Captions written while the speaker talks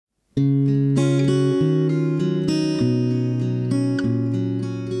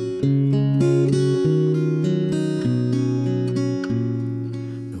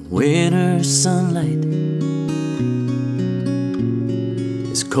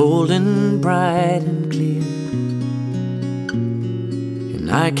cold and bright and clear,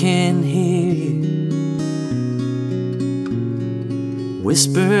 and I can hear you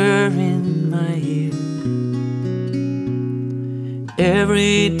whisper in my ear.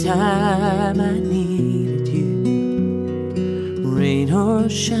 Every time I needed you, rain or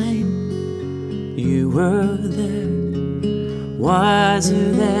shine, you were there,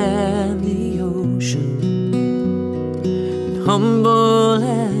 wiser than the ocean, and humble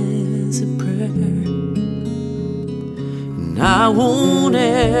as a prayer. And I won't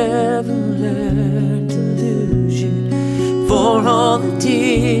ever learn to lose you for all the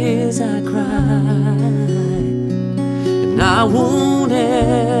tears I cried, and I won't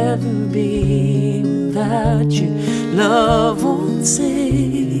ever be without you. Love won't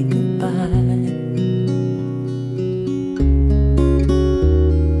say goodbye.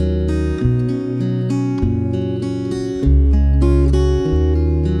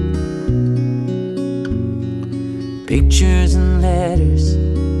 Pictures and letters,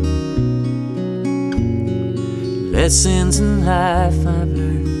 lessons in life I've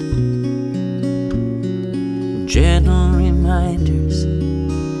learned, gentle reminders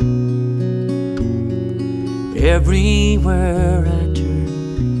everywhere I turn.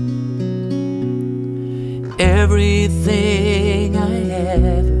 Everything I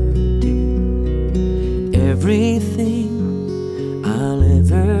ever do, everything I'll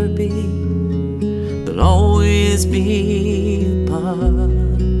ever be, will always be a part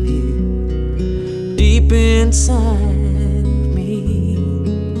of you, deep inside of me.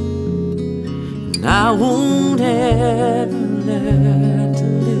 And I won't ever learn to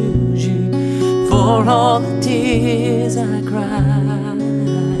lose you for all the tears I cried,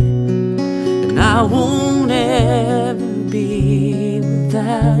 and I won't ever be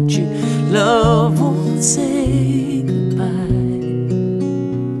without you. Love won't say goodbye.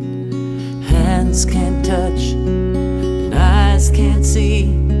 Hands can't touch and eyes can't see,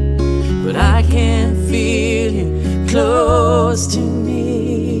 but I can feel you close to me.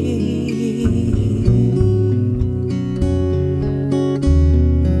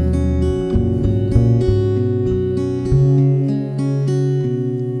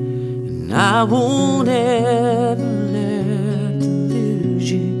 And I won't ever learn to lose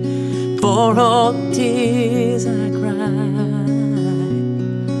you for all the tears I cried,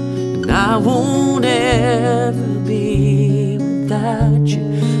 and I won't ever be without you.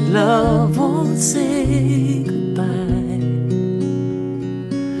 Love won't say goodbye.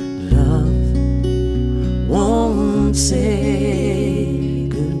 Love won't say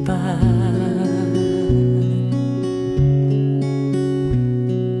goodbye.